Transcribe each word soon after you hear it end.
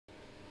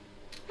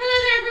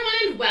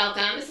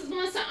Welcome. This is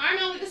Melissa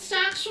Armo with the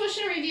Stock Swoosh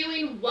and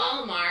reviewing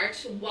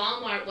Walmart.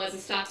 Walmart was a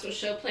Stock Swoosh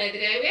show play of the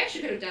day. We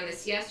actually could have done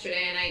this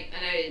yesterday, and I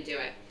didn't do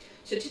it.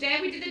 So today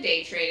we did the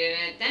day trade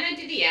in it, then I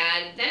did the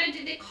ad, then I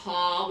did the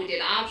call. We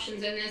did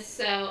options in this.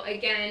 So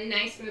again,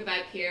 nice move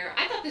up here.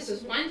 I thought this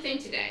was one thing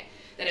today,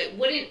 that it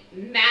wouldn't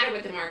matter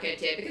what the market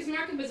did, because the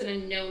market was in a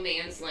no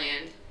man's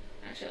land.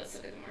 Actually, let's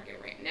look at the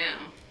market right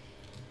now.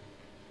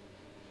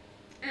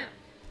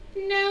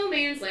 No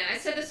man's land. I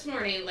said this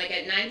morning, like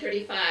at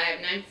 9:35,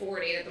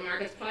 9:40, that the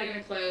market's probably going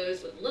to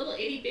close with a little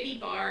itty-bitty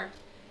bar.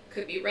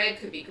 Could be red,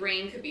 could be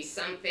green, could be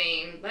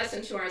something. Less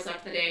than 2 hours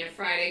left in the day on a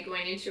Friday,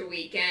 going into a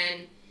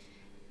weekend.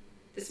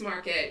 This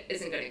market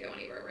isn't going to go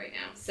anywhere right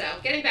now. So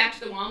getting back to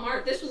the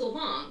Walmart, this was a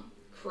long.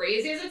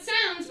 Crazy as it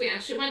sounds, we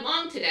actually went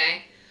long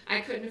today.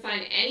 I couldn't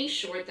find any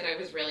short that I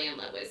was really in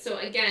love with. So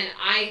again,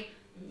 I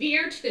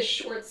veer to the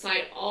short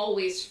side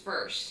always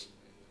first.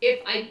 If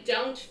I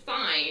don't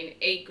find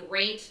a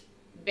great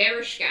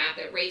bearish gap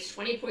that rates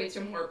 20 points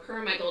or more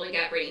per my golden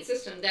gap rating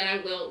system, then I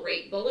will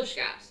rate bullish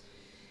gaps.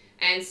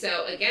 And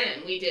so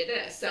again, we did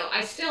this. So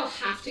I still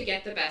have to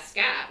get the best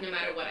gap no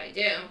matter what I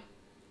do.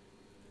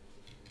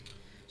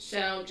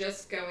 So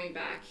just going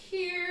back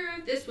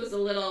here, this was a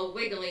little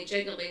wiggly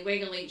jiggly,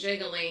 wiggly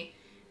jiggly,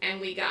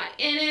 and we got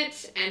in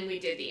it and we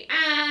did the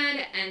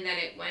ad and then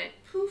it went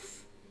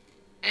poof.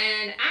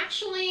 And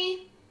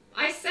actually,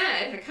 I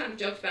kind of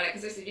joked about it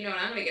because I said, you know what,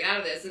 I'm going to get out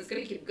of this. It's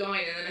going to keep going.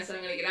 And then I said,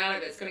 I'm going to get out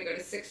of it. It's going to go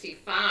to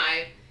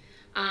 65.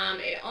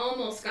 It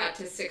almost got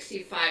to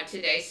 65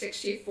 today,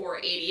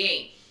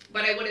 64.88.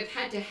 But I would have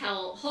had to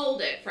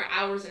hold it for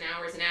hours and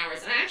hours and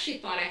hours. And I actually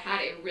thought I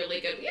had a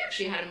really good, we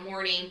actually had a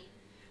morning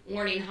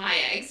high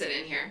exit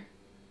in here.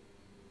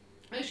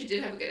 I actually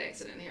did have a good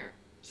exit in here.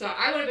 So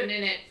I would have been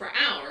in it for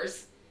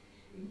hours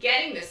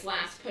getting this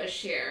last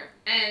push here.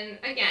 And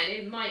again,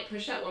 it might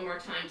push out one more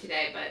time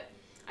today, but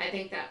I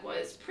think that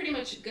was pretty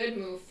much a good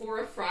move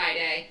for a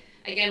Friday.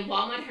 Again,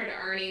 Walmart had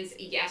earnings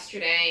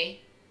yesterday.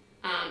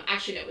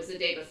 Actually, no, it was the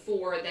day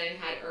before that it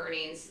had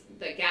earnings.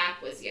 The gap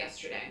was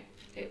yesterday.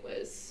 It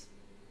was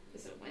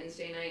it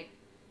Wednesday night?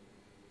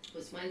 It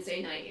was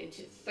Wednesday night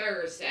into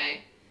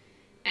Thursday.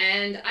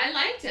 And I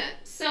liked it.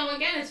 So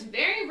again, it's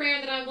very rare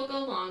that I will go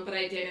long, but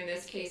I did in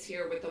this case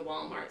here with the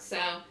Walmart.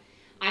 So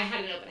I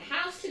had an open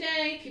house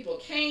today. People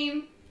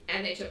came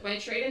and they took my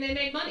trade and they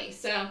made money.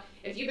 So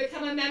if you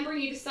become a member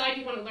and you decide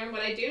you want to learn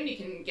what I do, you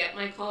can get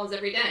my calls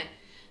every day.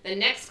 The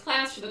next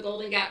class for the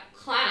Golden Gap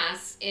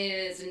class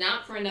is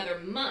not for another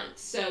month.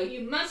 So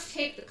you must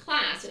take the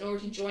class in order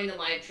to join the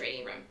live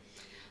trading room.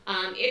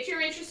 If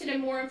you're interested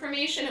in more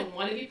information and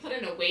want to be put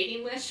on a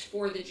waiting list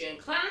for the June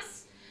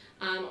class,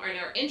 and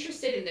are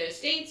interested in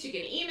those dates, you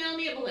can email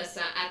me at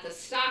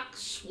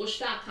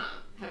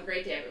melissa@thestockswoosh.com. Have a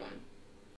great day, everyone.